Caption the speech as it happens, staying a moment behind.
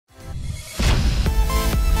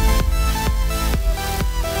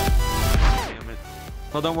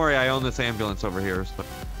Well, don't worry, I own this ambulance over here. So.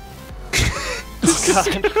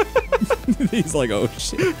 He's like, oh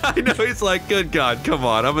shit. I know, he's like, good God, come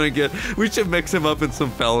on, we should mix him up in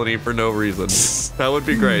some felony for no reason. That would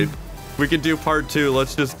be great. We could do part 2,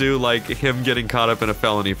 let's just do like him getting caught up in a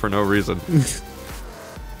felony for no reason.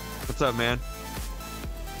 What's up, man?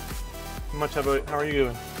 How are you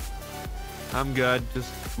doing? I'm good,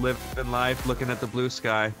 just living life, looking at the blue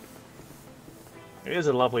sky. It is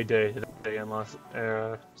a lovely day today in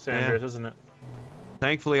San Andreas, isn't it?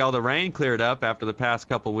 Thankfully, all the rain cleared up after the past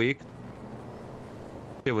couple weeks.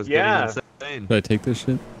 It was getting insane. Should I take this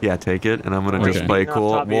shit? Yeah, take it, and I'm gonna just play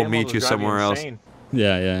cool. We'll meet you somewhere else.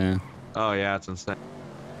 Yeah. Oh yeah, it's insane.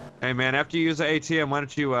 Hey man, after you use the ATM, why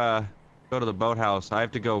don't you go to the boathouse? I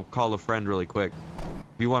have to go call a friend really quick.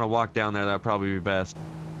 If you want to walk down there, that'd probably be best.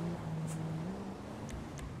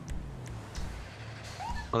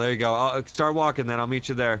 Well, there you go. I'll start walking then. I'll meet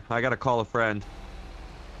you there. I gotta call a friend.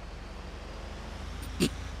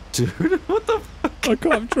 Dude, what the fuck? A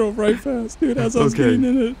cop drove right past, dude, as I was getting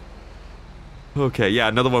in it. Okay, yeah,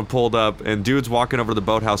 another one pulled up, and dude's walking over to the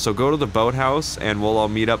boathouse. So go to the boathouse, and we'll all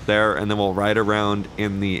meet up there, and then we'll ride around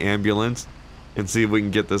in the ambulance and see if we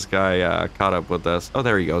can get this guy caught up with us. Oh,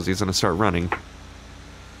 there he goes. He's gonna start running.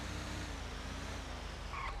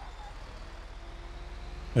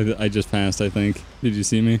 I just passed, I think. Did you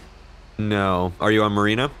see me? No. Are you on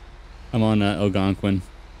Marina? I'm on Algonquin.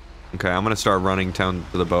 Okay, I'm gonna start running down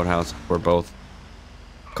to the boathouse. We're both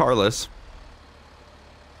carless.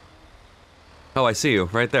 Oh, I see you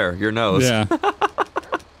right there. Your nose. Yeah.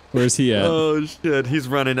 Where's he at? Oh shit, he's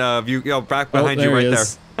running. Back behind you, right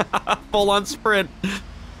there. Full on sprint.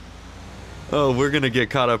 Oh, we're gonna get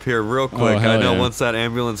caught up here real quick. I know once that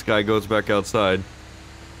ambulance guy goes back outside.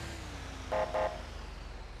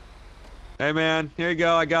 Hey man, here you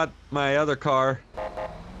go. I got my other car.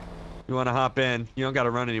 You want to hop in? You don't got to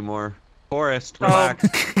run anymore. Forrest, relax.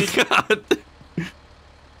 God.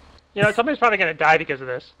 You know, somebody's probably gonna die because of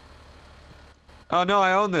this. Oh no,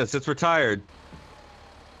 I own this. It's retired.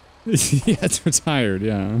 Yeah, it's retired.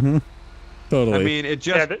 Yeah, totally. I mean, it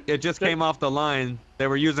just came off the line. They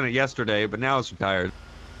were using it yesterday, but now it's retired.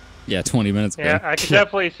 Yeah, 20 minutes ago. Yeah, I can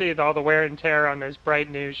definitely see all the wear and tear on this bright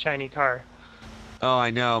new shiny car. Oh,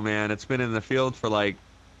 I know, man. It's been in the field for like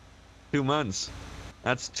 2 months.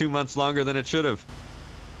 That's 2 months longer than it should have.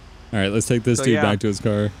 All right, let's take this dude back to his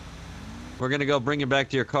car. We're gonna go bring him back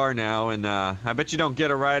to your car now, and I bet you don't get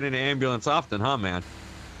a ride in an ambulance often, huh, man?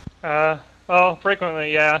 Well,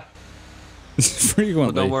 frequently, yeah. Frequently.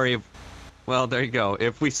 Well, don't worry. Well, there you go.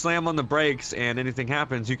 If we slam on the brakes and anything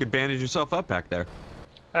happens, you could bandage yourself up back there.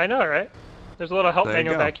 I know, right? There's a little help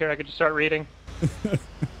manual back here I could just start reading.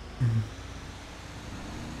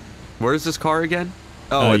 Where's this car again?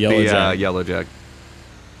 Oh, it's the Yellow Jack.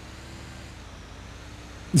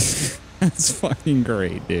 That's fucking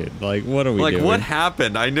great, dude. Like, what are we doing? Like, what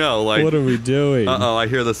happened? I know, like... What are we doing? Uh-oh, I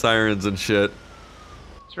hear the sirens and shit.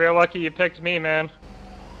 It's real lucky you picked me, man.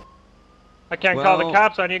 I can't call the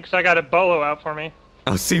cops on you because I got a bolo out for me.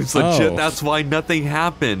 Oh, seems legit. That's why nothing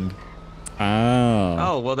happened. Oh.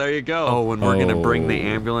 Oh, well, there you go. Oh, and we're gonna bring the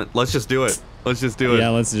ambulance. Let's just do it. Let's just do it. Yeah,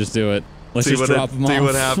 let's just do it. Let's just drop them off. See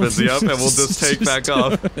what happens. Yep, and we'll just take back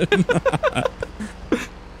off.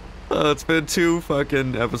 It's been 2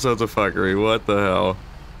 fucking episodes of fuckery. What the hell?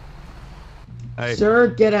 Hey. Sir,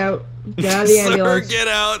 get out. Get out of the ambulance. Sir, get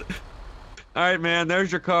out. All right, man.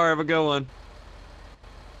 There's your car. Have a good one.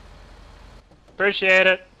 Appreciate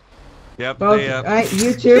it. Yep. Both, all right,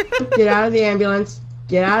 you two, get out of the ambulance.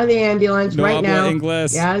 Get out of the ambulance right now.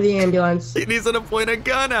 Get out of the ambulance. He's gonna point a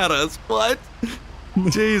gun at us. What?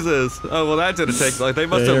 Jesus. Oh, well, that didn't take, like, they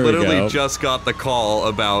must have literally just got the call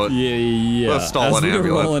about a stolen ambulance. As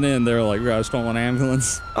we were rolling in, they were like, we got a stolen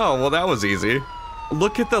ambulance. Oh, well, that was easy.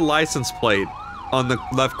 Look at the license plate on the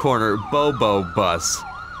left corner. Bobo bus.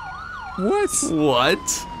 What?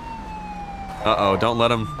 What? Uh-oh, don't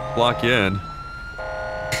let him block you in.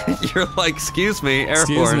 You're like, excuse me, airport.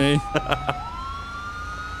 Excuse me.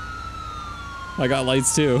 I got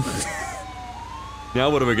lights, too. Now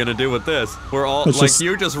what are we gonna do with this? We're all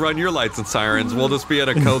you just run your lights and sirens. We'll just be at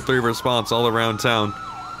a code 3 response all around town.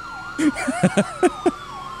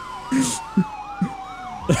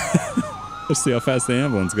 Let's see how fast the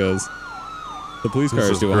ambulance goes. The police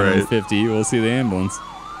cars do 150. We'll see the ambulance.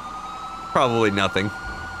 Probably nothing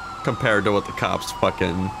compared to what the cops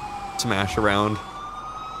fucking smash around.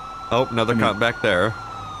 Oh, another cop back there.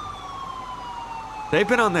 They've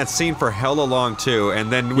been on that scene for hella long, too, and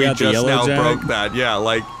then we just now broke that. Yeah,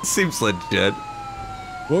 like, seems legit.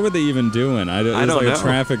 What were they even doing? It was like a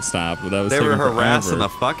traffic stop. That was they were harassing the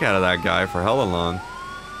fuck out of that guy for hella long.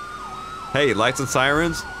 Hey, lights and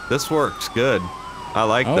sirens. This works good. I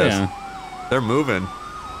like this. Yeah. They're moving.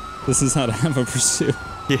 This is how to have a pursuit.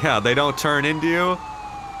 Yeah, they don't turn into you.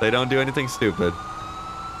 They don't do anything stupid.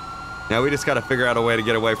 Now we just got to figure out a way to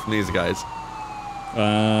get away from these guys.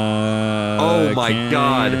 Oh my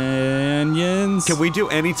god. Canyons. Can we do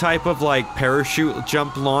any type of like parachute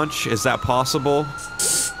jump launch? Is that possible?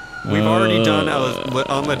 We've already done a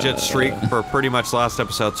unlegit streak for pretty much last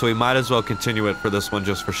episode, so we might as well continue it for this one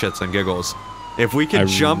just for shits and giggles. If we could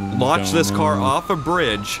launch this car off a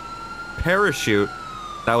bridge, parachute,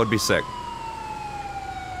 that would be sick.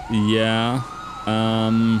 Yeah.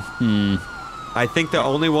 I think the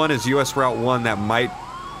only one is US Route 1 that might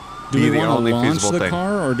be the only feasible thing. Do we want to launch the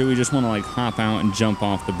car, or do we just want to like hop out and jump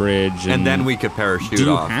off the bridge? And then we could parachute off. Do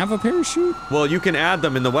you have a parachute? Well, you can add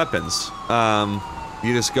them in the weapons.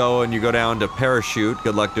 You just go and you go down to parachute.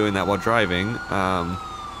 Good luck doing that while driving.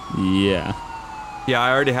 Yeah. Yeah,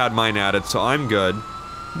 I already had mine added, so I'm good.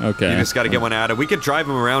 Okay. You just got to get one added. We could drive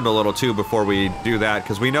them around a little too before we do that,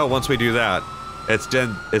 because we know once we do that, it's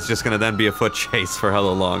just gonna then be a foot chase for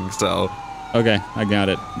hella long. So. Okay, I got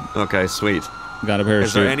it. Okay, sweet. Got a parachute.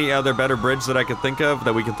 Is there any other better bridge that I could think of,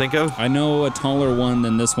 that we can think of? I know a taller one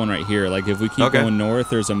than this one right here. Like, if we keep going north,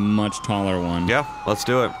 there's a much taller one. Yeah, let's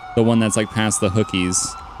do it. The one that's, like, past the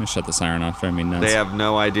hookies. Let me shut the siren off. Driving me nuts. They have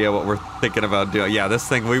no idea what we're thinking about doing. Yeah, this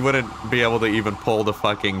thing, we wouldn't be able to even pull the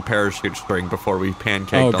fucking parachute string before we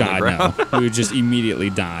pancaked on the ground. No. We would just immediately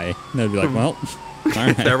die. They'd be like, well, all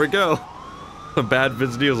right. There we go. Some bad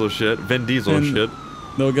Vin Diesel shit. Shit.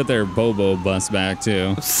 They'll get their Bobo bus back,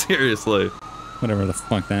 too. Seriously. Whatever the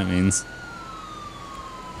fuck that means.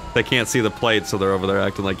 They can't see the plate, so they're over there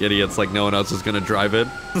acting like idiots, like no one else is gonna drive it.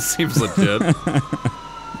 Seems legit.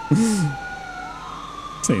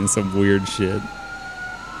 Saying some weird shit.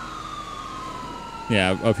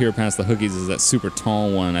 Yeah, up here past the hookies is that super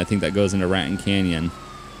tall one. I think that goes into Raton Canyon.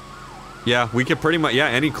 Yeah, we could pretty much,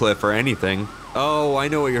 any cliff or anything. Oh, I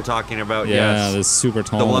know what you're talking about, yeah, yes. This super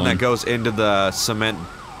tall one. The one that goes into the cement...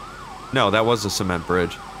 No, that was the cement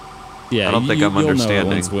bridge. Yeah, I don't think I'm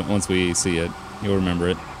understanding. Know once we see it. You'll remember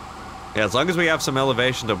it. Yeah, as long as we have some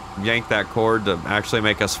elevation to yank that cord to actually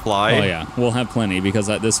make us fly. Oh, yeah. We'll have plenty, because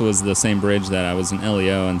this was the same bridge that I was in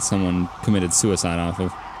LEO and someone committed suicide off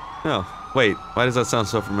of. Oh, wait. Why does that sound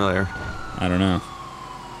so familiar? I don't know.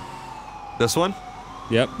 This one?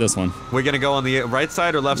 Yep, this one. We're going to go on the right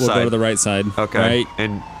side or left side? We'll go to the right side. Okay. Right.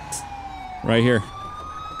 And right here.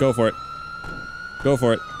 Go for it. Go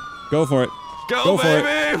for it. Go for it. Go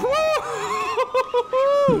baby!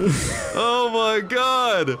 Oh my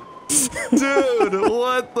god! Dude,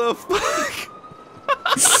 what the fuck?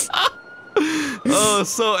 Oh,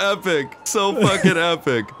 so epic. So fucking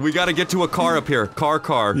epic. We gotta get to a car up here.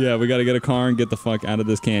 Car. Yeah, we gotta get a car and get the fuck out of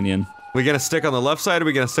this canyon. We gonna stick on the left side or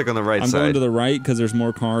we gonna stick on the right side? I'm going to the right because there's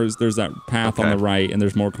more cars. There's that path on the right and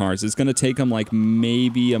there's more cars. It's gonna take them like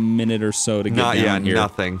maybe a minute or so to get down here.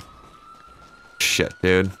 Nothing. Shit,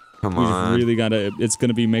 dude. Come on. We really gotta, it's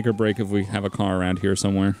gonna be make or break if we have a car around here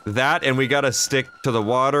somewhere. That, and we gotta stick to the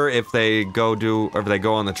water if they go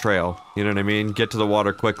on the trail. You know what I mean? Get to the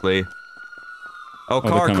water quickly. Oh,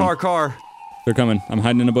 car. They're coming. I'm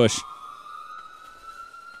hiding in a bush.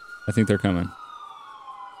 I think they're coming.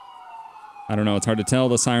 I don't know, it's hard to tell.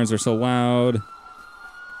 The sirens are so loud.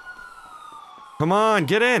 Come on,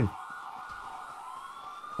 get in.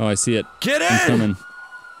 Oh, I see it. Get in! I'm coming.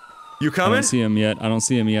 You coming? I don't see him yet. I don't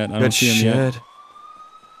see him yet.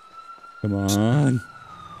 Come on.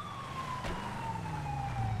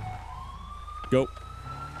 Go.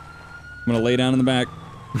 I'm gonna lay down in the back.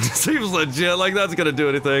 Seems legit, like that's gonna do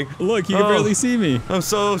anything. Look, you can barely see me. I'm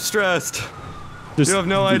so stressed. You have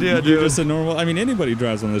no idea, dude. You're just a normal... I mean, anybody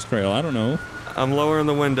drives on this trail. I don't know. I'm lowering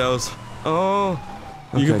the windows. Oh.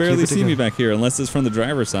 You can barely see me back here, unless it's from the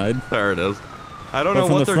driver's side. There it is. I don't know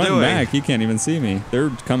what they're doing. From the front and back, you can't even see me. They're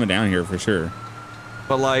coming down here for sure.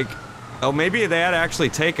 But like... Oh, maybe that'd actually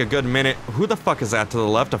take a good minute. Who the fuck is that to the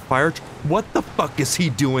left? A fire... What the fuck is he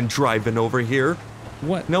doing driving over here?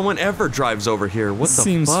 What? No one ever drives over here. What the fuck?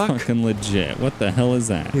 Seems fucking legit. What the hell is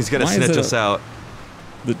that? He's gonna snitch us out.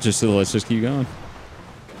 Let's just keep going.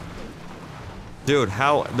 Dude,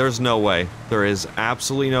 how? There's no way. There is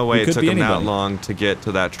absolutely no way it took him that long to get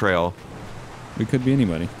to that trail. We could be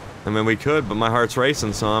anybody. I mean, we could, but my heart's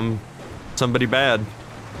racing, so I'm somebody bad.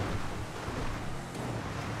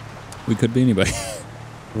 We could be anybody.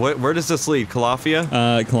 Where does this lead? Calafia?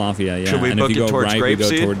 Calafia, yeah. Should we book it towards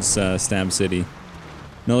Grapeseed? We go towards Stab City.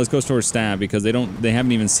 No, let's go towards Stab because they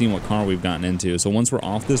haven't even seen what car we've gotten into. So once we're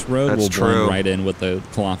off this road, we'll blend right in with the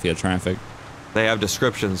Calafia traffic. They have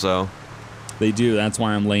descriptions, though. They do. That's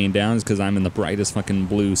why I'm laying down, is because I'm in the brightest fucking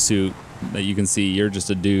blue suit. that you can see. You're just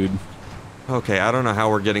a dude. Okay, I don't know how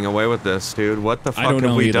we're getting away with this, dude. What the fuck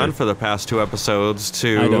have we done for the past 2 episodes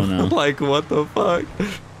to... I don't know. Like, what the fuck?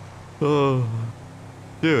 Oh.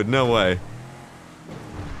 Dude, no way.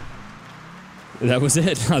 That was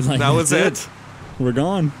it. I was like, that was it? We're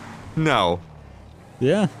gone. No.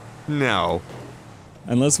 Yeah. No.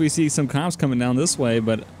 Unless we see some cops coming down this way,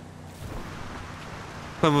 but...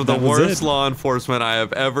 Some of the worst law enforcement I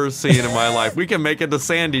have ever seen in my life. We can make it to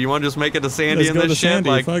Sandy. You want to just make it to Sandy in this shit?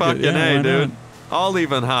 Like, fucking A, dude. I'll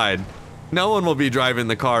even hide. No one will be driving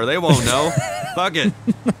the car. They won't know. Fuck it.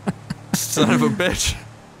 Son of a bitch.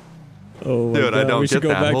 Oh, dude, I don't get that. We should go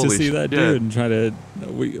back to see that dude and try to...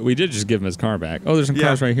 We did just give him his car back. Oh, there's some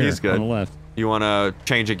cars right here on the left. You want to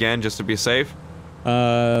change again just to be safe?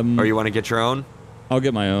 Or you want to get your own? I'll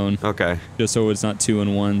get my own. Okay. Just so it's not 2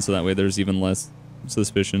 in 1, so that way there's even less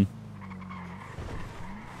suspicion.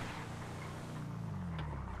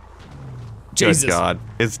 Jesus. Good God.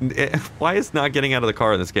 Why is not getting out of the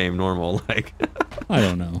car in this game normal? Like, I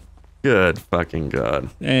don't know. Good fucking God.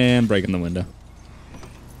 And breaking the window.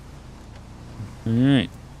 Alright.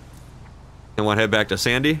 And want to head back to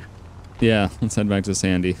Sandy? Yeah, let's head back to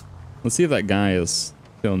Sandy. Let's see if that guy is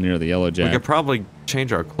still near the Yellow Jack. We could probably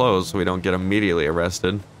change our clothes so we don't get immediately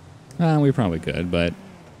arrested. We probably could, but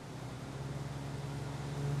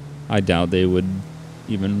I doubt they would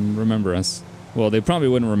even remember us. Well, they probably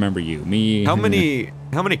wouldn't remember you. Me. How many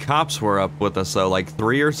cops were up with us though? Like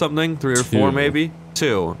 3 or something? 3 or 4 maybe?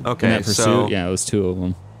 2. Okay, in that pursuit, so yeah, it was 2 of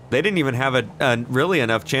them. They didn't even have a really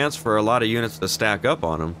enough chance for a lot of units to stack up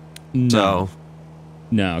on them. No. So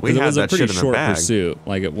no, because it was a pretty short pursuit.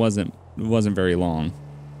 Like it wasn't very long.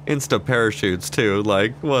 Insta parachutes too.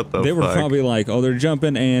 Like what the fuck? They were probably like, oh, they're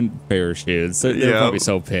jumping and parachutes. They're probably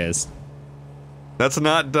so pissed. That's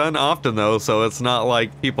not done often though, so it's not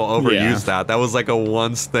like people overuse that. That was like a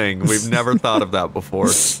once thing. We've never thought of that before.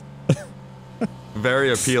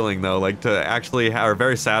 Very appealing though, like to actually or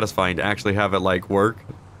very satisfying to actually have it like work.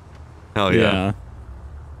 Hell yeah.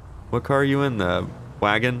 What car are you in? The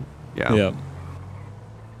wagon? Yeah. Yep.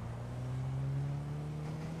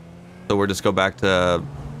 So we'll just go back to that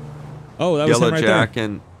was Yellow him right Jack there.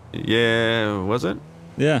 and was it?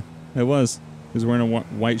 Yeah, it was. He was wearing a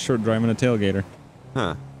white shirt driving a tailgater.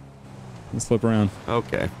 Huh. Let's flip around.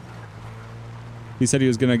 Okay. He said he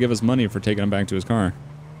was gonna give us money for taking him back to his car.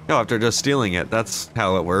 No, after just stealing it. That's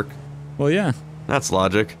how it worked. Well, yeah. That's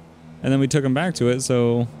logic. And then we took him back to it,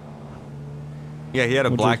 so... Yeah, he had a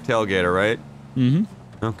black tailgater, right?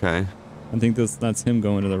 Mm-hmm. Okay. I think that's him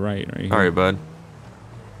going to the right here. All right, bud.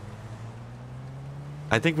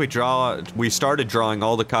 I think we started drawing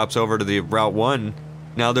all the cops over to the Route 1.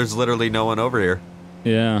 Now there's literally no one over here.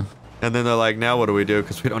 Yeah. And then they're like, now what do we do?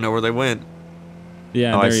 Because we don't know where they went.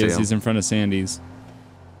 Yeah, there he is. He's in front of Sandy's.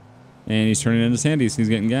 And he's turning into Sandy's. He's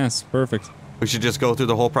getting gas. Perfect. We should just go through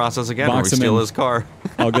the whole process again where we steal his car.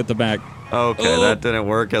 I'll get the back. Okay, that didn't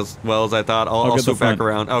work as well as I thought. I'll swoop back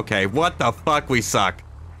around. Okay, what the fuck? We suck.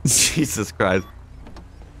 Jesus Christ.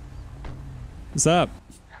 What's up?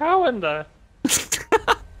 How in the...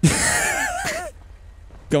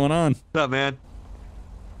 going on? What's up, man?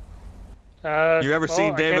 You ever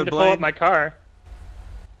seen David I came to Blaine? pull up my car.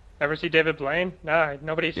 Ever see David Blaine? Nah,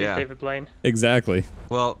 nobody sees David Blaine. Exactly.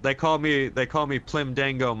 Well, they call me Plim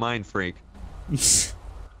Dango Mind Freak.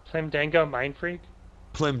 Plim Dango Mind Freak?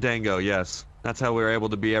 Plim Dango, yes. That's how we were able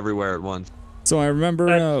to be everywhere at once. So I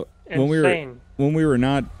remember when we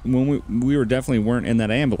definitely weren't in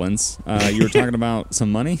that ambulance. You were talking about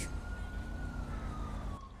some money.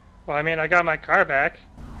 Well, I mean, I got my car back.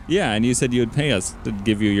 Yeah, and you said you would pay us to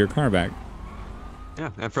give you your car back.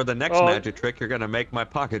 Yeah, and for the next magic trick, you're gonna make my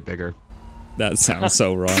pocket bigger. That sounds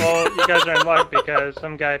so wrong. Well, you guys are in luck because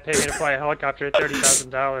some guy paid me to fly a helicopter at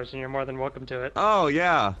 $30,000, and you're more than welcome to it. Oh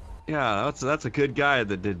yeah, that's a good guy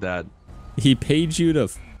that did that. He paid you to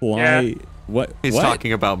fly. Yeah. What? He's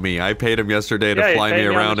talking about me. I paid him yesterday to fly me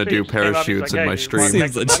around and do parachutes in my stream. I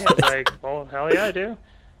was like, well, hell yeah, I do.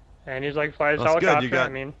 And he's like, fly his helicopter. Good. I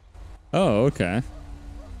mean. Oh, okay.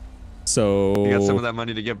 So you got some of that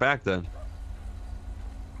money to get back then.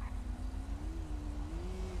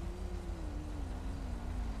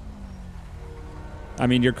 I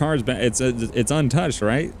mean, your car's it's untouched,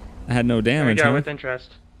 right? I had no damage. Yeah, with interest.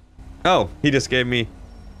 Oh, he just gave me.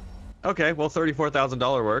 Okay, well, $34,000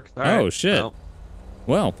 work. All right. Oh shit.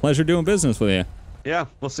 Well, pleasure doing business with you. Yeah,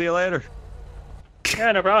 we'll see you later.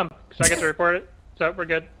 Yeah, no problem. So I get to report it. So we're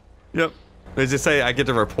good. Yep. Did you say I get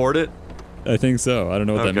to report it? I think so. I don't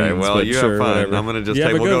know what that means. Okay, well, but you sure, have fun. whatever. I'm gonna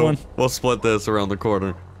just we'll split this around the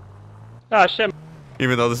corner. Oh shit.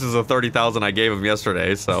 Even though this is a $30,000 I gave him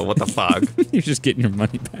yesterday, so what the fuck? You're just getting your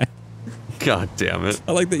money back. God damn it.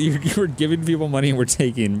 I like that you were giving people money and we're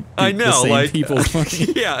taking I know, the same like, people's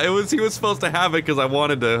money. Yeah, he was supposed to have it because I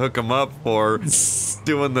wanted to hook him up for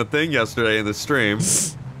doing the thing yesterday in the stream.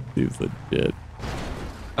 He's legit.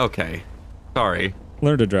 Okay. Sorry.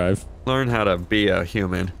 Learn to drive. Learn how to be a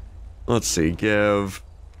human. Let's see, give...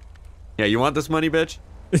 Yeah, you want this money, bitch?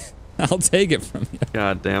 I'll take it from you.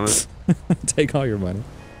 God damn it. Take all your money.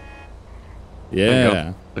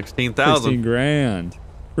 Yeah. 16,000. 16 grand.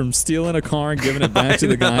 From stealing a car and giving it back to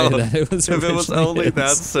the guy that it was If it was only his.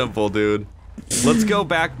 that simple, dude. Let's go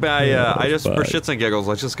back by, for shits and giggles,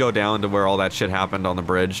 let's just go down to where all that shit happened on the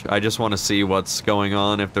bridge. I just want to see what's going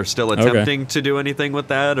on, if they're still attempting to do anything with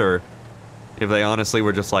that, or if they honestly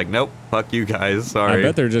were just like, nope, fuck you guys, sorry. I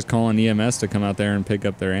bet they're just calling EMS to come out there and pick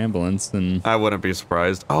up their ambulance. And I wouldn't be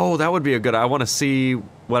surprised. Oh, that would be a good, I want to see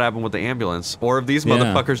what happened with the ambulance. Or if these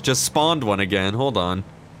motherfuckers just spawned one again, hold on.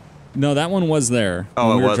 No, that one was there. Oh,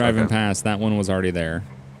 when we were was? driving Okay. past, that one was already there.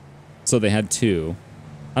 So they had two.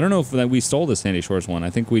 I don't know if we stole the Sandy Shores one. I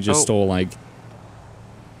think we just stole, like...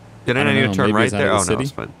 Didn't I need to turn right there? Oh, no,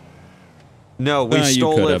 it's fine. No, we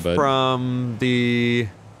stole it from the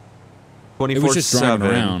 24/7. It was just driving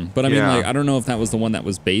around. But I mean, like, I don't know if that was the one that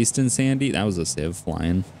was based in Sandy. That was a Civ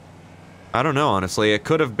flying. I don't know, honestly. It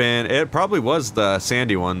could have been... It probably was the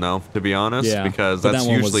Sandy one, though, to be honest. Yeah, because that's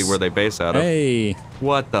usually where they base out of. Hey!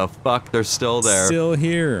 What the fuck? They're still there. Still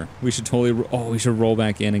here. We should totally... Oh, we should roll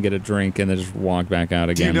back in and get a drink and then just walk back out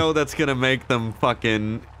again. Do you know that's going to make them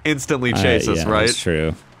fucking instantly chase us, right? That's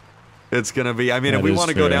true. It's going to be... I mean, if we want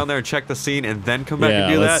to go down there and check the scene and then come back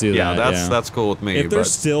and do let's that, do that, that's cool with me. If they're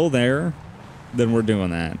still there, then we're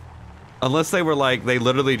doing that. Unless they were like, they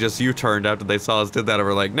literally just U-turned after they saw us did that and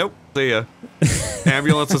were like, nope, see ya.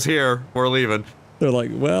 Ambulance is here, we're leaving. They're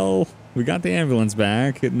like, well, we got the ambulance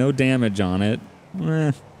back, no damage on it.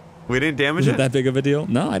 Eh, we didn't damage it? it? That big of a deal?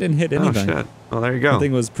 No, I didn't hit anything. Oh, shit. Well, there you go. The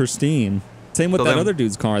thing was pristine. Same with that other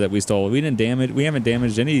dude's car that we stole. We haven't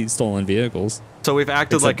damaged any stolen vehicles. So we've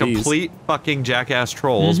acted like complete fucking jackass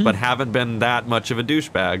trolls, but haven't been that much of a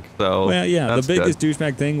douchebag, so... Well, yeah, the biggest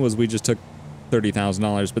douchebag thing was we just took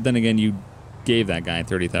 $30,000, but then again, you gave that guy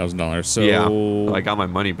 $30,000, so... Yeah, I got my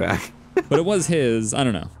money back. But it was his. I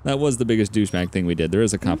don't know. That was the biggest douchebag thing we did. There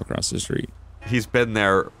is a cop across the street. He's been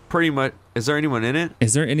there pretty much... Is there anyone in it?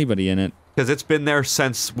 Is there anybody in it? Because it's been there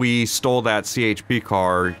since we stole that CHP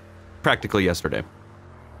car practically yesterday.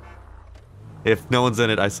 If no one's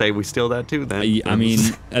in it, I say we steal that too, then. I mean,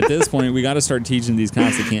 at this point, we got to start teaching these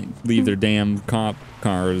cops they can't leave their damn cop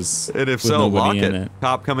cars. And if so, lock it.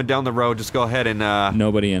 Cop coming down the road, just go ahead and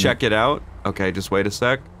nobody in check it out. Okay, just wait a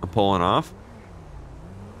sec. I'm pulling off.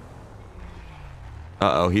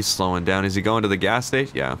 Uh-oh, he's slowing down. Is he going to the gas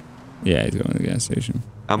station? Yeah. Yeah, he's going to the gas station.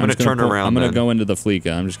 I'm going to turn around. I'm going to go into the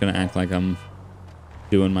Fleeca. I'm just going to act like I'm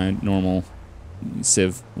doing my normal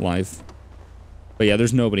Civ life. But yeah,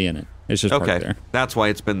 there's nobody in it. It's just parked there. That's why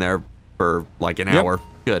it's been there for like an hour.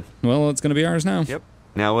 Good. Well, it's going to be ours now. Yep.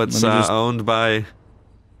 Now it's owned by...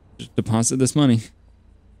 Just deposit this money. It's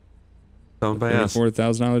owned by us.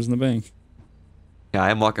 $4,000 in the bank. Yeah, I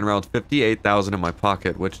am walking around with $58,000 in my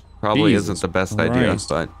pocket, which probably isn't the best idea,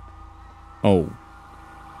 but... Oh.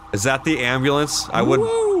 Is that the ambulance? I would...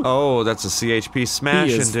 Oh, that's a CHP smashing,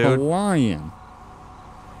 he is dude. Flying.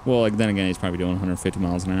 Well, like, then again, he's probably doing 150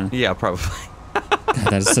 miles an hour. Yeah, probably. God,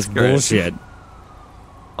 that is such bullshit.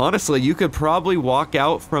 Honestly, you could probably walk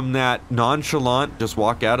out from that nonchalant, just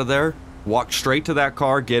walk out of there, walk straight to that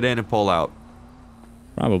car, get in, and pull out.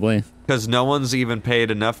 Probably. Because no one's even paid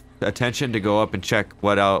enough attention to go up and check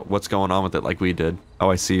what's going on with it like we did. Oh,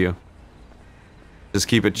 I see you. Just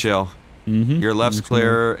keep it chill. Your left's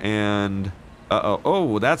clear, and... Uh-oh.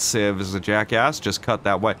 Oh, that Civ is a jackass. Just cut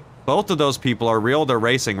that way. Both of those people are real. They're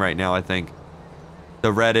racing right now, I think.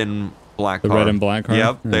 The red and black car. The red and black car?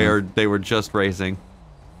 Yep, they were just racing.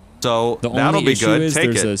 So that'll be good. Is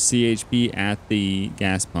there's a CHP at the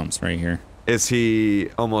gas pumps right here. Is he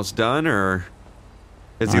almost done, or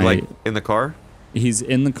is he like in the car? He's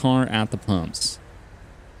in the car at the pumps.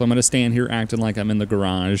 So I'm gonna stand here acting like I'm in the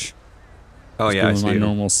garage. Oh yeah, I see my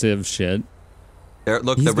normal Civ shit. There,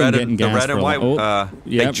 look, the red and white.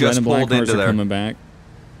 They just red and black pulled into cars are there. coming back.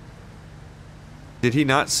 Did he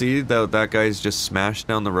not see that guy's just smashed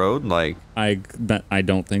down the road? Like I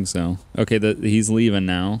don't think so. Okay, he's leaving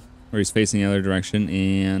now, or he's facing the other direction,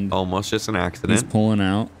 and almost just an accident. He's pulling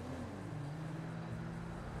out,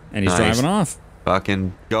 and he's driving off.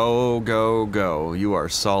 Fucking go, go, go! You are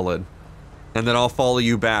solid. And then I'll follow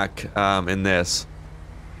you back in this.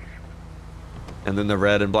 And then the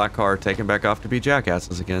red and black car taken back off to be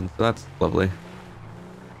jackasses again. So that's lovely.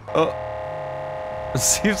 Oh, it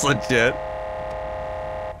seems legit.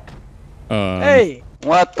 Hey!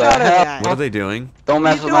 What the hell? What are they doing? Don't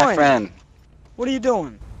mess with my friend. What are you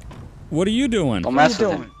doing? What are you doing? Don't mess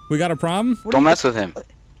with him. We got a problem? Don't mess with him.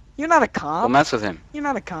 You're not a cop. Don't mess with him. You're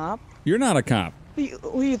not a cop. You're not a cop. Who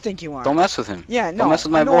do you think you are? Don't mess with him. Yeah, no. Don't mess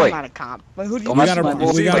with my I know boy. I'm not a cop. But who do you Don't mess with my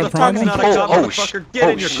boy. We got a problem? Get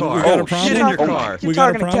in your car. We got a problem? Get in your car. We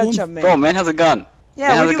got a problem? Ketchup, man. Bro, man has a gun. Yeah,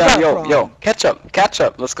 man has we a do got gun. a Yo, problem.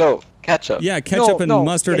 ketchup. Let's go. Ketchup. Yeah, ketchup and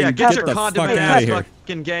mustard and get the fuck out of here.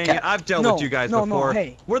 Fucking gang. I've dealt with you guys before. No,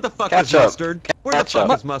 hey. Where the fuck is mustard? Where the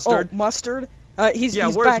fuck is mustard? Oh, mustard? He's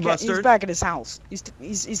where's back mustard? He's back at his house. He's Tell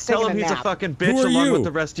taking him a he's nap. a fucking bitch Who are along you? with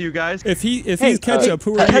the rest of you guys. If he's ketchup,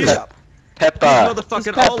 who are you? Ketchup. Peppa.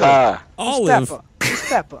 Motherfucking Olive. Olive. He's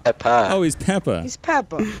Peppa. Peppa. Oh, he's Peppa. He's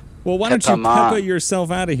Peppa. Well, why don't you Peppa yourself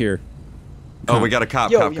out of here? Oh, we got a cop.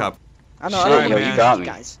 Yo. Cop. I know. Shit, I don't yo, want you to got beef with me.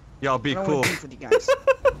 you guys. Y'all be I don't cool. want to beef with you guys.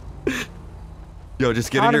 Yo, just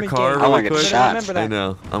get in your car I wanna really get quick. shot. Remember that. I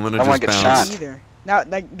know. I'm gonna I wanna just get bounce. shot. Either. Now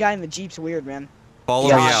that guy in the Jeep's weird, man. Follow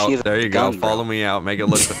Yeah, me she's out. There you a go. gun, bro. Follow me out. Make it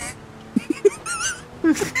look.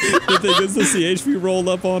 You think it's the CHP rolled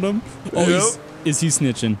up on him? Oh, is he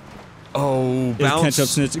snitching? Oh, Is bounce. ketchup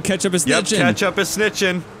snitching? Ketchup is Yep, snitching. ketchup is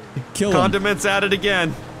snitching. Kill him. Condiments at it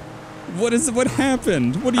again. What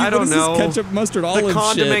happened? What I don't is know. this ketchup, mustard, olive The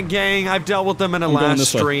condiment shit? gang. I've dealt with them in a I'm going last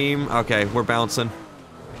this way. stream. Okay, we're bouncing.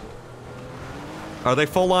 Are they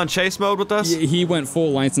full on chase mode with us? He went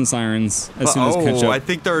full lights and sirens as soon as ketchup. I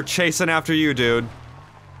think they're chasing after you, dude.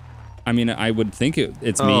 I mean, I would think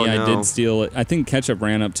it's Oh, me. no. I did steal it. I think ketchup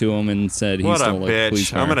ran up to him and said he What a stole a police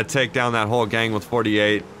bitch. car. I'm gonna take down that whole gang with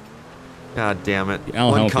 48. God damn it. I'll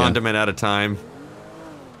One help ya. condiment at a time.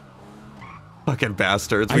 Fucking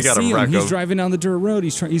bastards. We I gotta see wreck him. He's them. driving down the dirt road.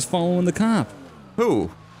 He's following the cop.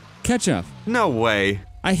 Who? Ketchup. No way.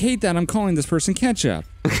 I hate that I'm calling this person ketchup.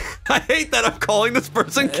 I hate that I'm calling this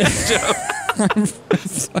person ketchup.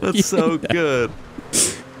 That's so good.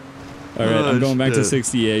 All right, I'm going back to shit.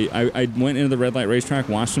 68. I went into the red light racetrack,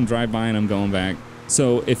 watched him drive by, and I'm going back.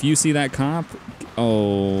 So if you see that cop,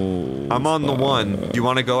 I'm on the one. Do you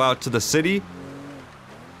want to go out to the city?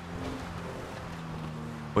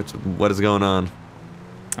 What is going on?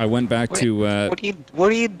 I went back to. What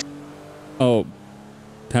are you? Oh,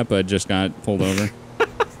 Peppa just got pulled over.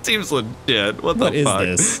 Seems legit. What What the is fuck?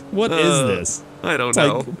 this? What is this? I don't It's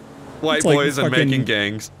know. like- White it's like boys and fucking- making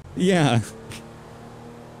gangs. Yeah.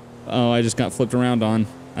 Oh, I just got flipped around on.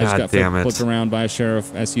 I just God got damn it. flipped around by a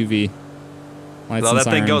sheriff SUV. Lights Oh, and that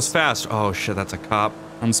thing goes sirens. fast. Oh shit, that's a cop.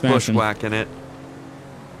 I'm smashing. Bushwhacking it.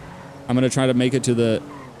 I'm gonna try to make it to the.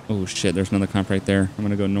 Oh shit! There's another cop right there. I'm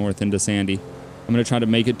gonna go north into Sandy. I'm gonna try to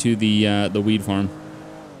make it to the weed farm.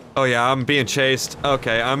 Oh yeah, I'm being chased.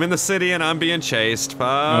 Okay, I'm in the city and I'm being chased.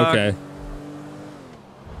 Fuck. Okay.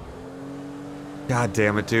 God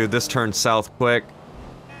damn it, dude. This turned south quick.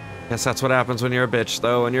 Guess that's what happens when you're a bitch,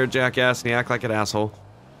 though. When you're a jackass and you act like an asshole.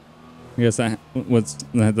 I guess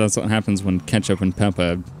that's what happens when ketchup and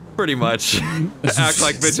Peppa. Pretty much. Act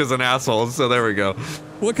like bitches and assholes, so there we go.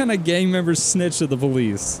 What kind of gang members snitch to the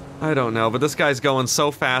police? I don't know, but this guy's going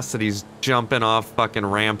so fast that he's jumping off fucking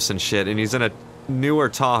ramps and shit, and he's in a newer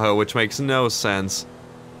Tahoe, which makes no sense.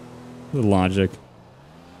 The logic.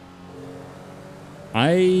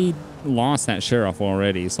 I lost that sheriff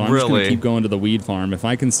already, so I'm just gonna keep going to the weed farm. If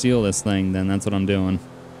I can steal this thing, then that's what I'm doing.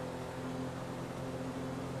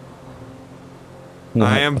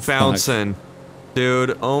 I am bouncing.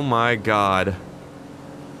 Dude, oh my god.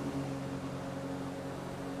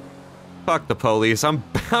 Fuck the police. I'm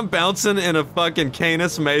bouncing in a fucking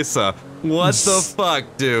Canis Mesa. What the fuck,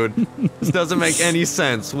 dude? This doesn't make any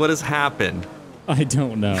sense. What has happened? I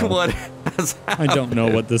don't know. What has happened? I don't know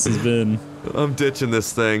what this has been. I'm ditching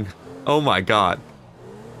this thing. Oh my god.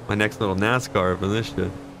 My next little NASCAR for this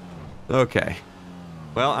shit. Okay.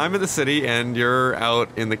 Well, I'm in the city and you're out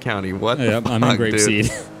in the county. What the Yep, fuck, I'm in Grapeseed.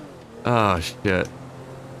 dude? Oh, shit.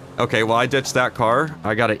 Okay, well, I ditched that car.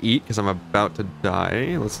 I gotta eat because I'm about to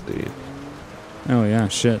die. Let's see. Oh, yeah,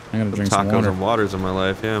 shit. I gotta drink some Tacos water. and waters in my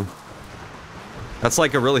life, yeah. That's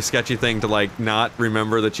like a really sketchy thing to, like, not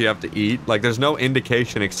remember that you have to eat. Like, there's no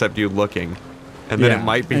indication except you looking. And then it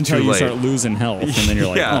might be until too you late. start losing health, and then you're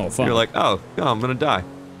like, yeah, oh, fuck. you're like, oh, I'm gonna die.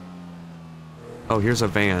 Oh, here's a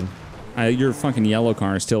van. Your fucking yellow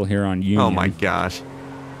car is still here on Union. Oh my gosh.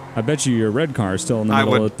 I bet you your red car is still in the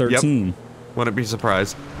middle of 13. Yep. Wouldn't be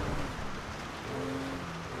surprised.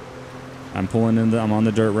 I'm on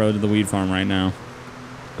the dirt road to the weed farm right now.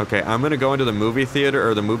 Okay, I'm gonna go into the movie theater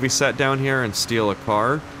or the movie set down here and steal a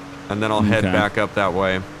car, and then I'll head Okay. back up that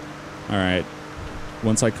way. All right.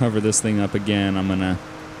 Once I cover this thing up again, I'm gonna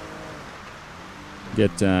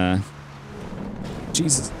get.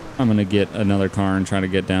 Jesus, I'm gonna get another car and try to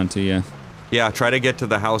get down to you. Yeah, try to get to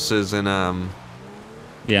the houses in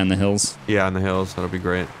Yeah, in the hills. Yeah, in the hills. That'll be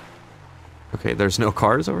great. Okay, there's no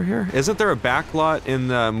cars over here. Isn't there a backlot in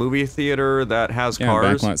the movie theater that has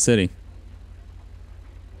cars? Backlot City.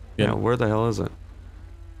 Yeah, where the hell is it?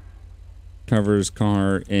 Covers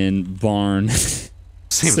car in barn.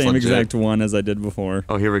 Same exact one as I did before.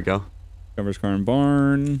 Oh, here we go. Covers car in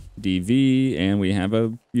barn, DV, and we have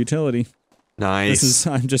a utility. Nice.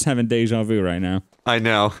 I'm just having deja vu right now. I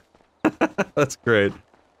know. That's great.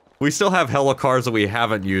 We still have hella cars that we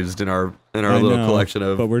haven't used in our little collection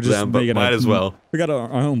of but we're just them, but might as well. We got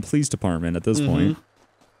our own police department at this point.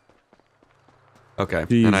 Okay,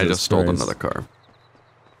 Jesus and I just stole Christ. another car.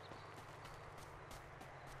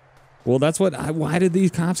 Well, that's what. Why did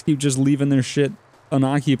these cops keep just leaving their shit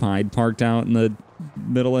unoccupied, parked out in the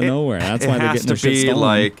middle of nowhere? That's why they're getting their shit stolen. It has to be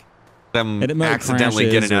like them accidentally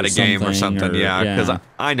getting out of game or something. Yeah, because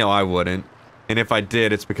I know I wouldn't. And if I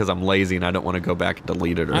did, it's because I'm lazy and I don't want to go back and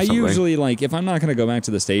delete it or something. I usually, like, if I'm not going to go back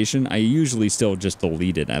to the station, I usually still just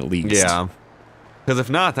delete it at least. Yeah. Because if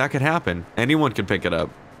not, that could happen. Anyone could pick it up.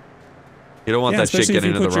 You don't want that shit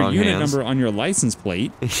getting into the wrong hands. Especially if you put your unit number on your license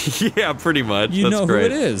plate. Yeah, pretty much. You know who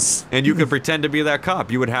it is. And you could pretend to be that cop.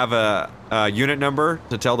 You would have a unit number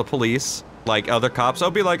to tell the police, like other cops. I'll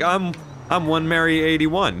be like, I'm 1 Mary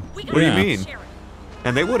 81. What do you mean?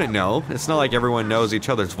 And they wouldn't know. It's not like everyone knows each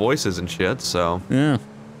other's voices and shit, so. Yeah.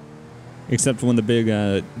 Except when the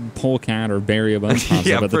big polecat or Barry Bunch pops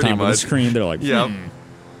up at the top of the screen, they're like, Yep.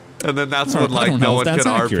 And then that's when, like, no one can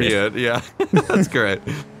RP it. Yeah. That's great.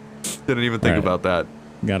 Didn't even think about that.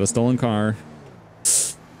 Got a stolen car.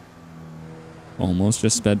 Almost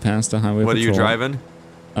just sped past a highway patrol. What are you driving?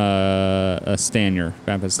 A Stanier.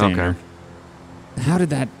 Rapid Stanier. Okay. How did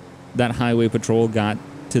that highway patrol got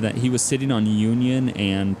to that? He was sitting on Union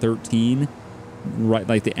and 13, right,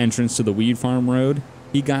 like the entrance to the Weed Farm Road.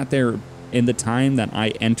 He got there in the time that I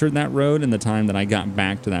entered that road and the time that I got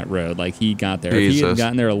back to that road. Like, he got there. Jesus. If he had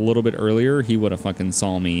gotten there a little bit earlier, he would have fucking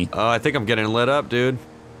saw me. Oh, I think I'm getting lit up, dude.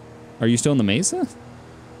 Are you still in the Mesa?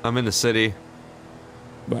 I'm in the city.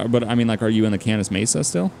 But I mean, like, are you in the Canis Mesa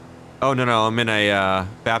still? Oh, no. I'm in a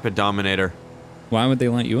Vapid Dominator. Why would they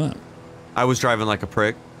let you up? I was driving like a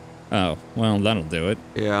prick. Oh, well, that'll do it.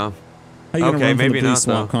 Yeah. How you gonna run from the police,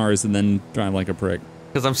 swap cars, and then drive like a prick?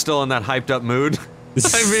 Because I'm still in that hyped up mood.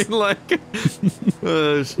 I mean, like,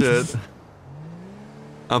 oh, shit.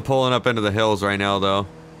 I'm pulling up into the hills right now, though.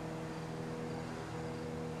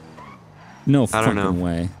 No fucking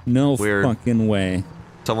way. No fucking way.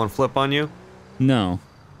 Someone flip on you? No.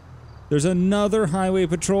 There's another highway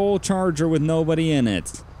patrol Charger with nobody in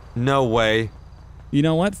it. No way. You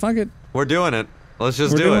know what? Fuck it. We're doing it. Let's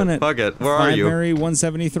just do it. Fuck it. Where are you? 5 Mary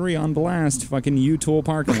 173 on blast. Fucking U-Tool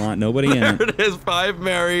parking lot. Nobody in it. There it is. 5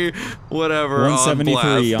 Mary, whatever.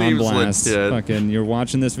 173 on blast. Fucking, you're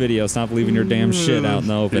watching this video. Stop leaving your damn shit out in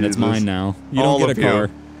the open. Jesus. It's mine now. You don't get a car.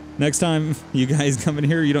 Next time you guys come in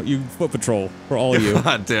here, you foot patrol for all of you.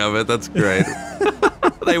 God damn it, that's great.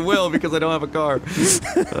 They will because I don't have a car.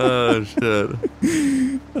 Oh shit.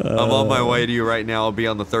 I'm on my way to you right now. I'll be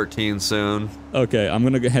on the 13 soon. Okay, I'm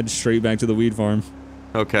gonna head straight back to the weed farm.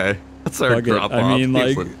 Okay, that's our drop off. I mean,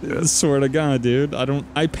 like, swear to God, dude.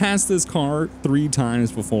 I passed this car 3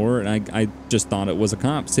 times before, and I just thought it was a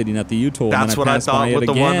cop sitting at the U-Tool. That's what I thought with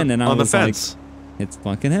the one on the fence. Like, it's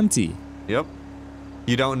fucking empty. Yep.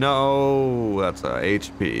 You don't know. That's a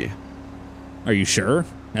HP. Are you sure?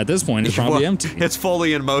 At this point, it's probably empty. It's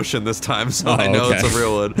fully in motion this time, so I know it's a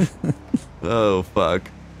real one. Oh, fuck.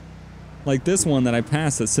 Like this one that I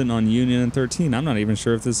passed that's sitting on Union and 13. I'm not even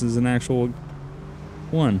sure if this is an actual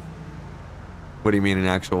one. What do you mean an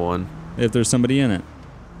actual one? If there's somebody in it.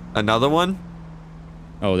 Another one?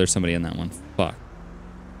 Oh, there's somebody in that one. Fuck.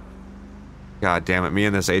 God damn it. Me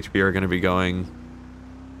and this HP are going to be going...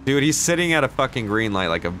 Dude, he's sitting at a fucking green light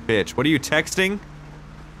like a bitch. What are you texting?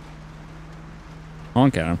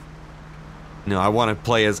 Honk at him. No, I want to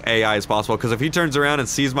play as AI as possible, because if he turns around and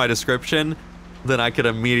sees my description, then I could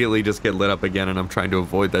immediately just get lit up again, and I'm trying to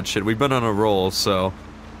avoid that shit. We've been on a roll, so...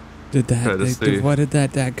 What did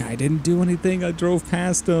that guy didn't do anything? I drove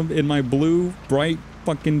past him in my blue, bright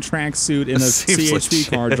fucking tracksuit in a CHP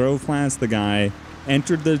car, drove past the guy,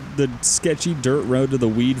 entered the sketchy dirt road to the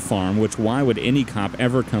weed farm, which why would any cop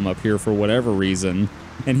ever come up here for whatever reason,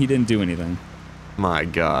 and he didn't do anything. My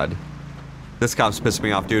God. This cop's pissed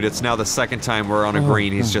me off, dude. It's now the second time we're on a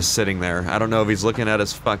green. He's just sitting there. I don't know if he's looking at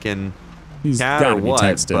his fucking cat or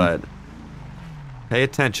what, but pay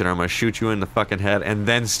attention or I'm gonna shoot you in the fucking head and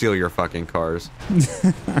then steal your fucking cars.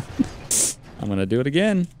 I'm gonna do it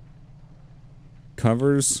again.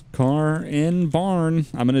 Covers car in barn.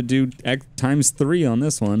 I'm gonna do X ×3 on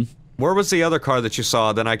this one. Where was the other car that you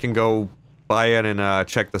saw? Then I can go buy it and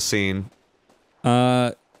check the scene.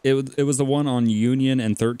 It was the one on Union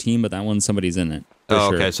and 13, but that one somebody's in it.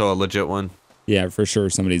 Oh, okay, so a legit one. Yeah, for sure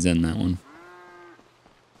somebody's in that one.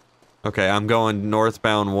 Okay, I'm going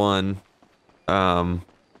northbound 1.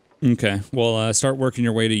 Okay, well, start working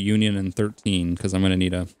your way to Union and 13, because I'm going to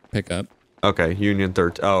need a pickup. Okay, Union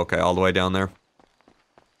 13. Oh, okay, all the way down there.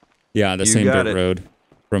 Yeah, the same dirt road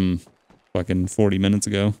from fucking 40 minutes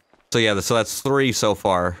ago. So yeah, so that's 3 so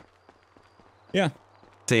far. Yeah.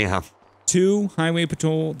 Damn. 2 Highway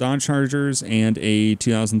Patrol Dodge Chargers and a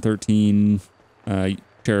 2013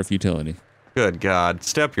 Sheriff Utility. Good God.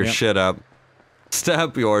 Step your shit up.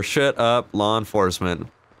 Step your shit up, law enforcement.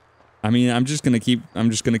 I mean, I'm just gonna keep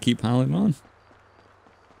piling on.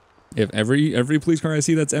 If every police car I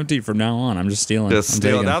see that's empty from now on, I'm just stealing. Just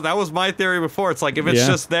steal. That was my theory before. It's like, if it's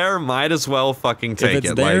just there, might as well fucking take it. If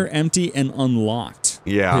it's there, empty, and unlocked.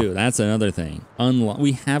 Yeah. Dude, that's another thing.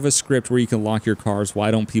 We have a script where you can lock your cars.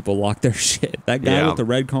 Why don't people lock their shit? That guy with the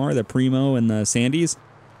red car, the Primo and the Sandys,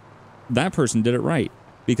 that person did it right.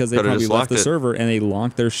 Because they probably left the server and they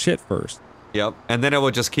locked their shit first. Yep. And then it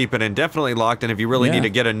will just keep it indefinitely locked, and if you really need to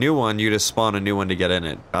get a new one, you just spawn a new one to get in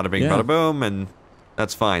it. Bada bing, bada boom, and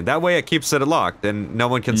that's fine. That way it keeps it locked, and no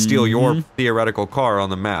one can steal your theoretical car on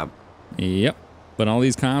the map. Yep. But all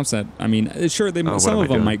these cops that, I mean, sure, some of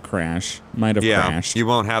them might crash. Might have crashed. You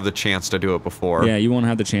won't have the chance to do it before. Yeah, you won't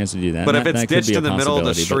have the chance to do that. But if it's ditched in the middle of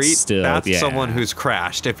the street, that's someone who's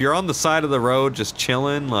crashed. If you're on the side of the road just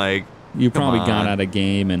chilling, like, you probably got out of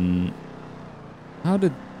game and... How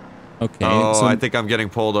did... Okay. Oh, so I think I'm getting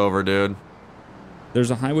pulled over, dude. There's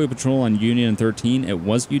a highway patrol on Union and 13. It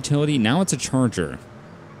was utility. Now it's a Charger.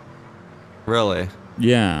 Really?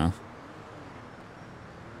 Yeah.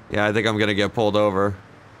 Yeah, I think I'm going to get pulled over.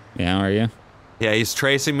 Yeah, are you? Yeah, he's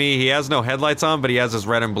tracing me. He has no headlights on, but he has his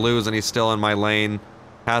red and blues, and he's still in my lane.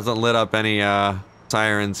 Hasn't lit up any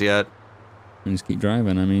sirens yet. And just keep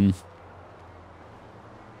driving, I mean...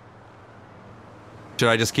 Should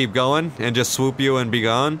I just keep going and just swoop you and be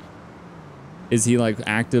gone? Is he, like,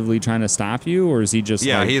 actively trying to stop you, or is he just,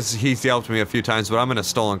 Yeah, like... he's yelped me a few times, but I'm in a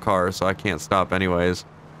stolen car, so I can't stop anyways.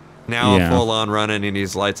 Now I'm full on running, and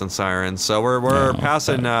he's lights and sirens. So we're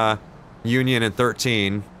passing Union and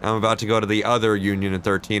 13. I'm about to go to the other Union and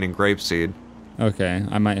 13 in Grapeseed. Okay,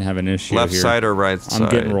 I might have an issue Left here. side or right side? I'm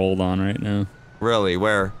getting rolled on right now. Really?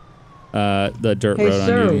 Where? The dirt road on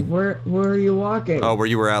Hey, Union. sir, where are you walking? Oh, where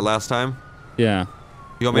you were at last time? Yeah.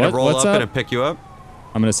 You want me to roll up and pick you up?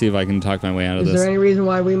 I'm gonna see if I can talk my way out of this. Is there any reason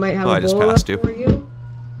why we might have a just bowl passed you. for you?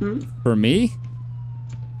 For me?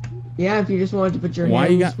 Yeah, if you just wanted to put your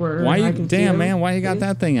hands where I can see them, why you got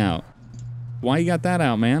that thing out? Why you got that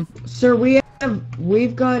out, man? Sir,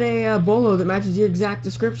 we've got a bolo that matches your exact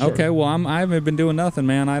description. Okay, well I haven't been doing nothing,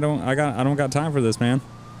 man. I don't got time for this, man.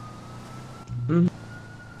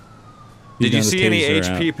 Did you see any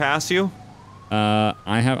HP pass you?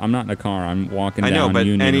 I'm not in a car. I'm walking down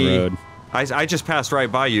Union Road. I just passed right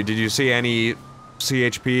by you. Did you see any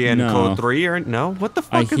CHP and code 3 or no? What the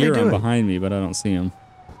fuck are they doing? I hear him behind me, but I don't see him.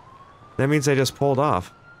 That means they just pulled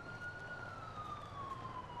off.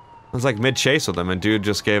 I was like mid-chase with them, and dude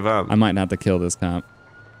just gave up. I might have to kill this cop.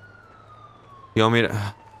 You want me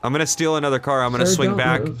to... I'm gonna steal another car. I'm gonna swing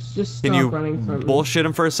back. Can you bullshit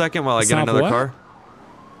him for a second while I get another car?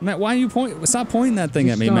 Matt, why are you stop pointing that thing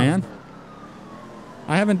at me, man.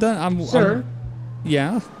 I haven't done... Sir?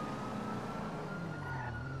 Yeah?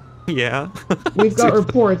 Yeah. We've got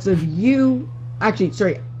reports of you... Actually,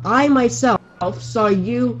 sorry. I myself saw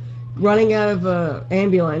you running out of an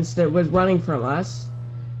ambulance that was running from us.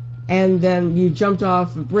 And then you jumped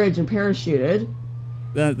off a bridge and parachuted.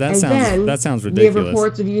 That sounds ridiculous. We have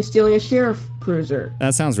reports of you stealing a sheriff cruiser.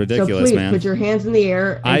 That sounds ridiculous, so please, man. put your hands in the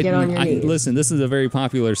air and get on your knees. Listen, this is a very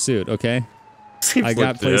popular suit, okay? I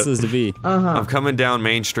got places to be. I'm coming down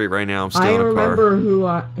Main Street right now. I'm stealing a car. I remember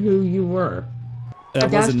who you were. That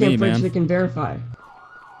wasn't me, man. That can verify.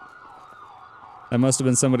 That must have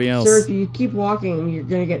been somebody else. Sir, if you keep walking, you're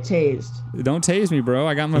gonna get tased. Don't tase me, bro.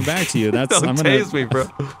 I got my back to you. Tase me, bro.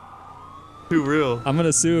 Too real. I'm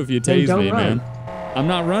gonna sue if you tase me, man. I'm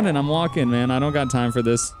not running. I'm walking, man. I don't got time for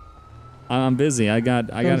this. I'm busy. I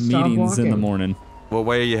got meetings in the morning. What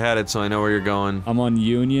way are you headed so I know where you're going? I'm on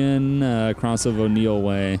Union, across of O'Neill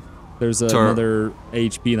Way. There's another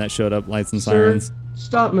HP that showed up, lights and sirens.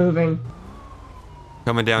 Stop moving.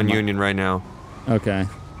 Coming down Union right now. Okay.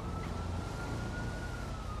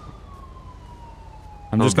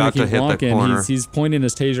 I'm just gonna keep walking. He's pointing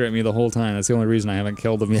his taser at me the whole time. That's the only reason I haven't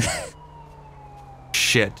killed him yet.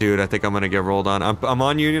 Shit, dude, I think I'm gonna get rolled on. I'm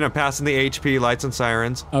on Union. I'm passing the HP lights and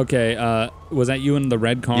sirens. Okay, was that you in the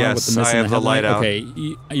red car Yes, with the missing I have the light out. Okay,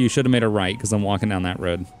 you should have made a right because I'm walking down that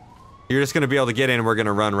road. You're just gonna be able to get in and we're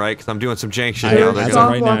gonna run, right? Because I'm doing some jank shit I- now. as They're of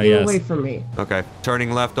gonna... right now, walking yes. away from me. Okay,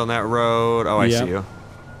 turning left on that road. Oh, I Yep. see you.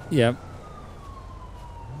 Yep.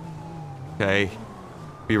 Okay,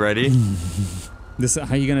 be ready. This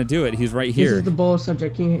how you gonna do it? He's right This here. is the bull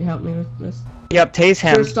subject. Can you help me with this? Yep, tase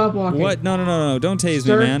him. Sir, stop walking. What? No! Don't tase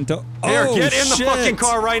Sir? me, man! Don't. Here, Oh, get in the shit. fucking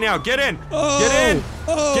car right now. Get in. Oh, Get in.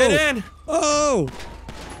 Oh, Get in. Oh!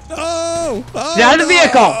 Oh! Oh! Get out of the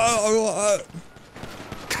vehicle!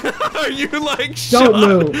 Are you like Don't shot?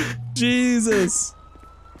 move. Jesus!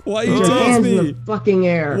 Why Put you your tase hands in me? the fucking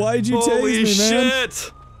air. Why'd you Holy tase me, man?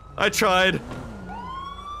 shit! I tried.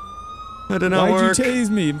 That did not Why'd work. you tase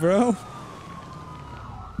me, bro?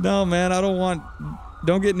 No, man, I don't want.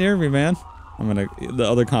 Don't get near me, man. I'm gonna. The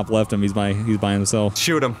other cop left him. He's by himself.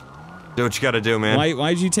 Shoot him. Do what you gotta do, man.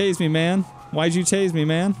 Why'd you tase me, man? Why'd you tase me,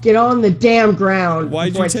 man? Get on the damn ground. Why'd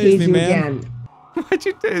you before I tase tase me, you man? Again. Why'd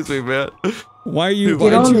you tase me, man? Why are you? Get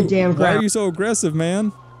why'd on you- the damn Why are ground. you so aggressive,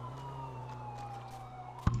 man?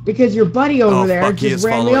 Because your buddy over Oh, there fuck, he just is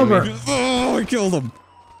ran me following over. me. Oh, I killed him.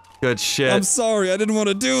 Good shit. I'm sorry. I didn't want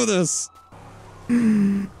to do this.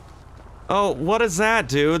 Oh, what is that,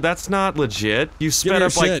 dude? That's not legit. You sped your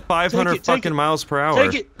up like shit. 500 Take it, take fucking it. miles per hour.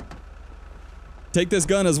 Take it. Take this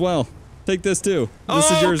gun as well. Take this too. This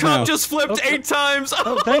Oh, is yours cop now. just flipped 8 times.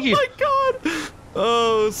 Oh, thank you. my god.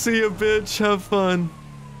 Oh, see ya, bitch. Have fun.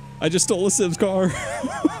 I just stole a Civ's car.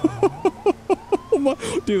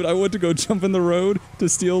 Dude, I went to go jump in the road to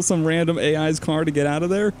steal some random AI's car to get out of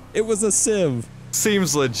there. It was a Civ.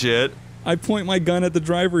 Seems legit. I point my gun at the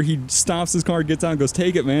driver. He stops his car, gets out, and goes,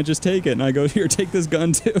 "Take it, man. Just take it." And I go, "Here, take this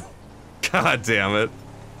gun too." God damn it.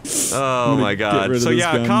 Oh my get rid god. of So this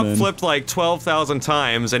yeah, gun, cop then. flipped like 12,000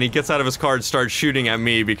 times and he gets out of his car and starts shooting at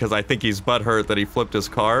me because I think he's butthurt that he flipped his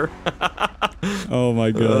car. Oh my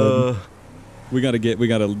god. I need to get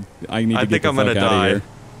I think the I'm gonna fuck out of die. here.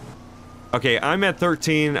 Okay, I'm at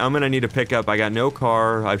 13. I'm gonna need to pick up. I got no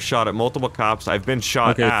car. I've shot at multiple cops. I've been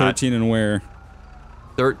shot Okay, at 13 and where?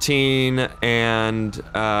 13 and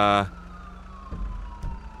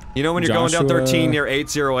you know when you're going down Joshua. 13 near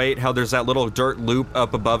 808, how there's that little dirt loop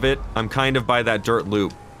up above it? I'm kind of by that dirt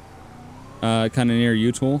loop. Kind of near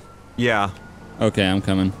U-Tool? Yeah. Okay, I'm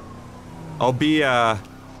coming. I'll be oh,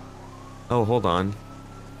 hold on.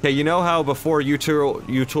 Okay, you know how before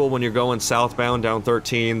U-Tool when you're going southbound down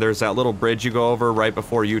 13, there's that little bridge you go over right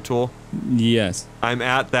before U-Tool? Yes. I'm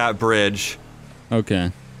at that bridge.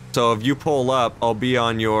 Okay. So if you pull up, I'll be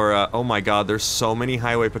on your, oh my god, there's so many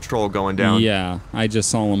highway patrol going down. Yeah, I just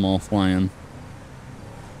saw them all flying.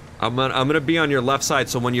 I'm gonna be on your left side,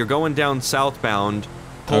 so when you're going down southbound,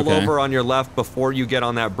 pull Okay. over on your left before you get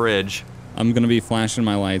on that bridge. I'm gonna be flashing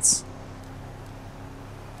my lights.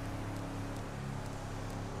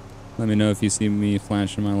 Let me know if you see me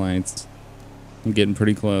flashing my lights. I'm getting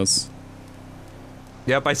pretty close.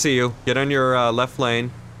 Yep, I see you. Get on your left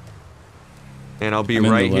lane. And I'll be I'm in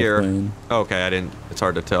the right left here. lane. Okay, I didn't, it's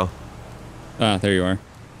hard to tell. Ah, there you are.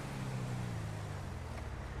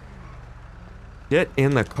 Get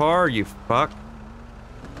in the car, you fuck.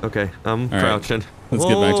 Okay, I'm All right. crouching. Let's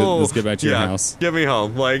get back to your yeah, house. Get me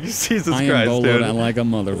home. Like, Jesus I am Christ, boloed dude. out like a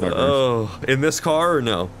motherfucker. Oh, in this car or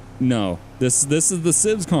no? No, this is the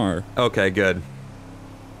Civ's car. Okay, good.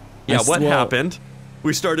 Yeah, what well, happened?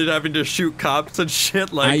 We started having to shoot cops and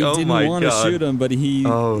shit. Like, I oh didn't my want to god. shoot him, but he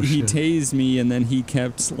Oh, shit. tased me, and then he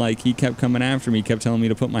kept coming after me. He kept telling me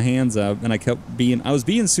to put my hands up, and I was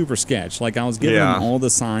being super sketch. Like I was giving Yeah. him all the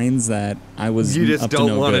signs that I was. You just up to don't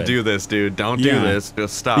no want to good. do this, dude. Don't Yeah. do this.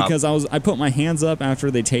 Just stop. Because I put my hands up after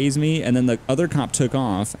they tased me, and then the other cop took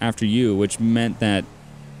off after you, which meant that.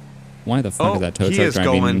 Why the fuck is that tow he truck is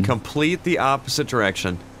driving? going complete the opposite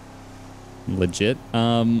direction. Legit.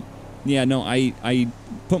 Yeah, no, I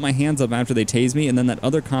put my hands up after they tased me, and then that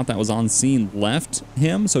other cop that was on scene left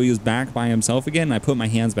him, so he was back by himself again, and I put my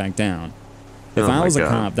hands back down. If Oh I my was a God.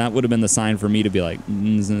 cop, that would have been the sign for me to be like,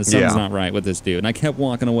 something's Yeah. not right with this dude. And I kept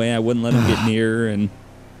walking away. I wouldn't let him get near, and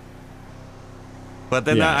But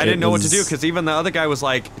then Yeah, I didn't it know what to do was- because even the other guy was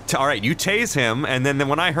like, all right, you tase him. And then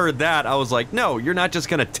when I heard that, I was like, no, you're not just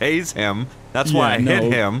going to tase him. That's why I Yeah, hit no.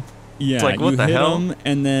 him. yeah, It's like, what you the hit hell? him,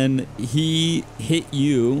 and then he hit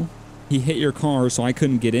you. He hit your car, so I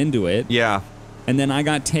couldn't get into it. Yeah. And then I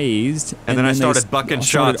got tased. And then I they started bucking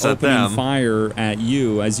started shots at opening them. fire at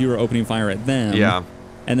you as you were opening fire at them. Yeah.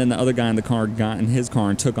 And then the other guy in the car got in his car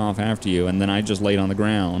and took off after you. And then I just laid on the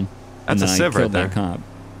ground. And That's a then I civ right killed that there. cop.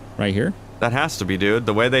 Right here? That has to be, dude.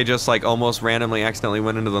 The way they just like almost randomly accidentally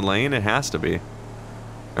went into the lane, it has to be.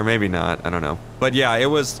 Or maybe not. I don't know. But yeah, it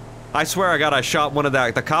was... I swear I shot one of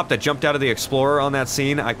the cop that jumped out of the Explorer on that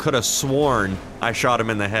scene. I could have sworn I shot him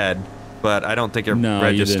in the head, but I don't think it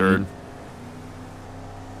registered. You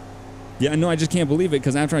yeah, no, I just can't believe it,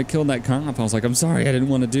 because after I killed that cop, I was like, I'm sorry, I didn't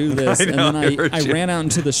want to do this. I know, and then I ran out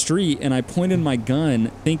into the street, and I pointed my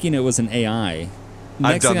gun, thinking it was an AI.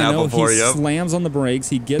 Next thing I know, he slams on the brakes,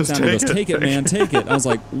 he gets out and goes, take it, man, take it. I was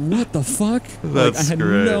like, what the fuck? Like, I had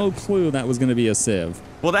no clue that was going to be a civ.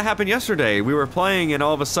 Well, that happened yesterday. We were playing, and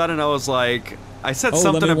all of a sudden I was like... I said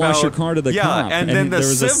something let me about... wash your car to the cop. And then the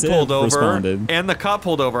civ pulled over, responded. and the cop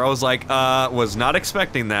pulled over. I was like, was not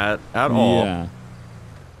expecting that at all. Yeah.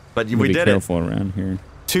 But we did it. Be careful around here.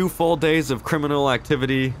 2 full days of criminal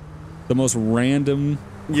activity. The most random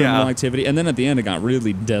criminal activity. And then at the end, it got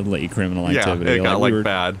really deadly criminal activity. Yeah, it got, we were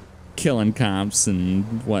bad. Killing cops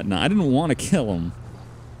and whatnot. I didn't want to kill them.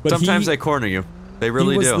 But sometimes they corner you. They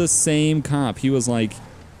really do. He was the same cop. He was like,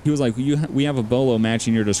 we have a bolo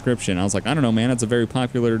matching your description. I was like, I don't know, man. It's a very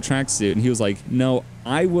popular tracksuit. And he was like, no,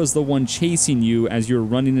 I was the one chasing you as you were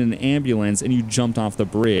running in an ambulance and you jumped off the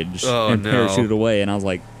bridge and parachuted away. And I was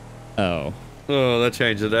like, oh. Oh, that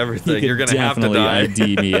changes everything. You're gonna have to die.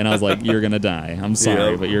 ID me, and I was like, "You're gonna die. I'm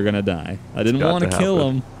sorry, but you're gonna die." I didn't want to kill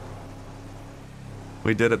him.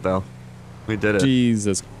 We did it though. We did it.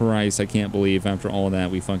 Jesus Christ! I can't believe after all of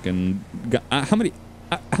that we fucking got. How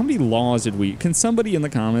many laws did we? Can somebody in the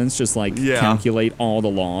comments just calculate all the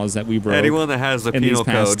laws that we broke? Anyone that has the in penal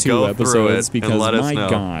these past code, 2 go episodes, through it because and let us my know.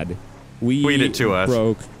 God, we Tweet it to us.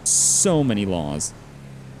 broke so many laws.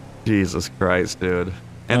 Jesus Christ, dude.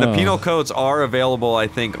 And the penal codes are available, I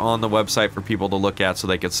think, on the website for people to look at so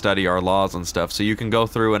they could study our laws and stuff. So you can go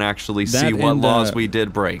through and actually see what laws we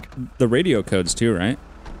did break. The radio codes too, right?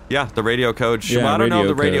 Yeah, the radio code. Yeah, I don't know what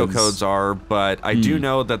the radio codes. codes are, but I do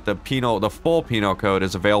know that the full penal code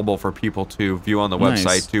is available for people to view on the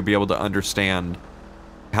website to be able to understand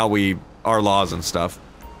how our laws and stuff.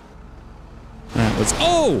 That was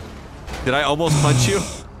Did I almost punch you?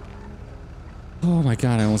 Oh my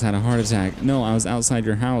God, I almost had a heart attack. No, I was outside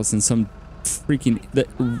your house and some freaking... The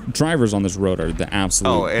drivers on this road are the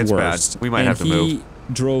absolute it's worst. bad. We might have to move. He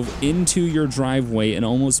drove into your driveway and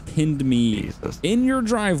almost pinned me in your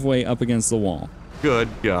driveway up against the wall. Good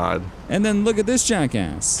God. And then look at this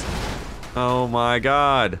jackass. Oh my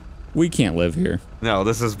God. We can't live here. No,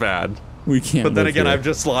 this is bad. We can't But then live again, here. I've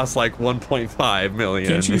just lost like 1.5 million.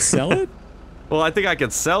 Can't you sell it? Well, I think I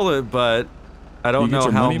could sell it, but I don't know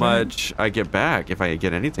how money much I get back, if I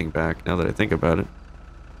get anything back, now that I think about it.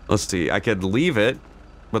 Let's see, I could leave it,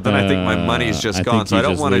 but then I think my money's just gone, so I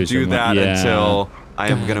don't want to do that until I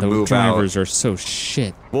am going to move out. Drivers are so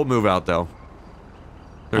shit. We'll move out, though.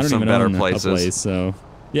 There's I don't some even better own places. A place, so.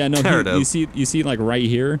 Yeah, no, There it is. you see like right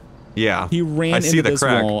here? Yeah. He ran into this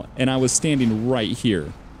wall, and I was standing right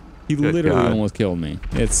here. He literally almost killed me.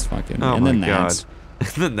 It's fucking... Oh and my then God. that.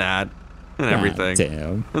 And then that. And everything.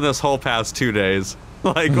 Damn. And this whole past 2 days.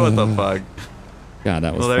 Like, what the fuck? God,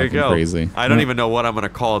 that was there you fucking go. crazy. I don't even know what I'm going to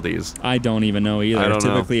call these. I don't even know either. I don't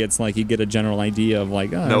know. Typically, it's like you get a general idea of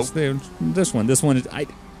like, oh, this one is... I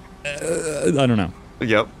don't know.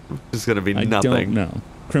 Yep. It's going to be nothing. I don't know.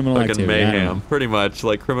 Criminal fucking activity. mayhem. Pretty much.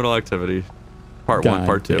 Like criminal activity. Part 1,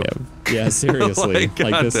 Part 2. Damn. Yeah, seriously. Like,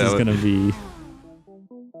 like this is going to be...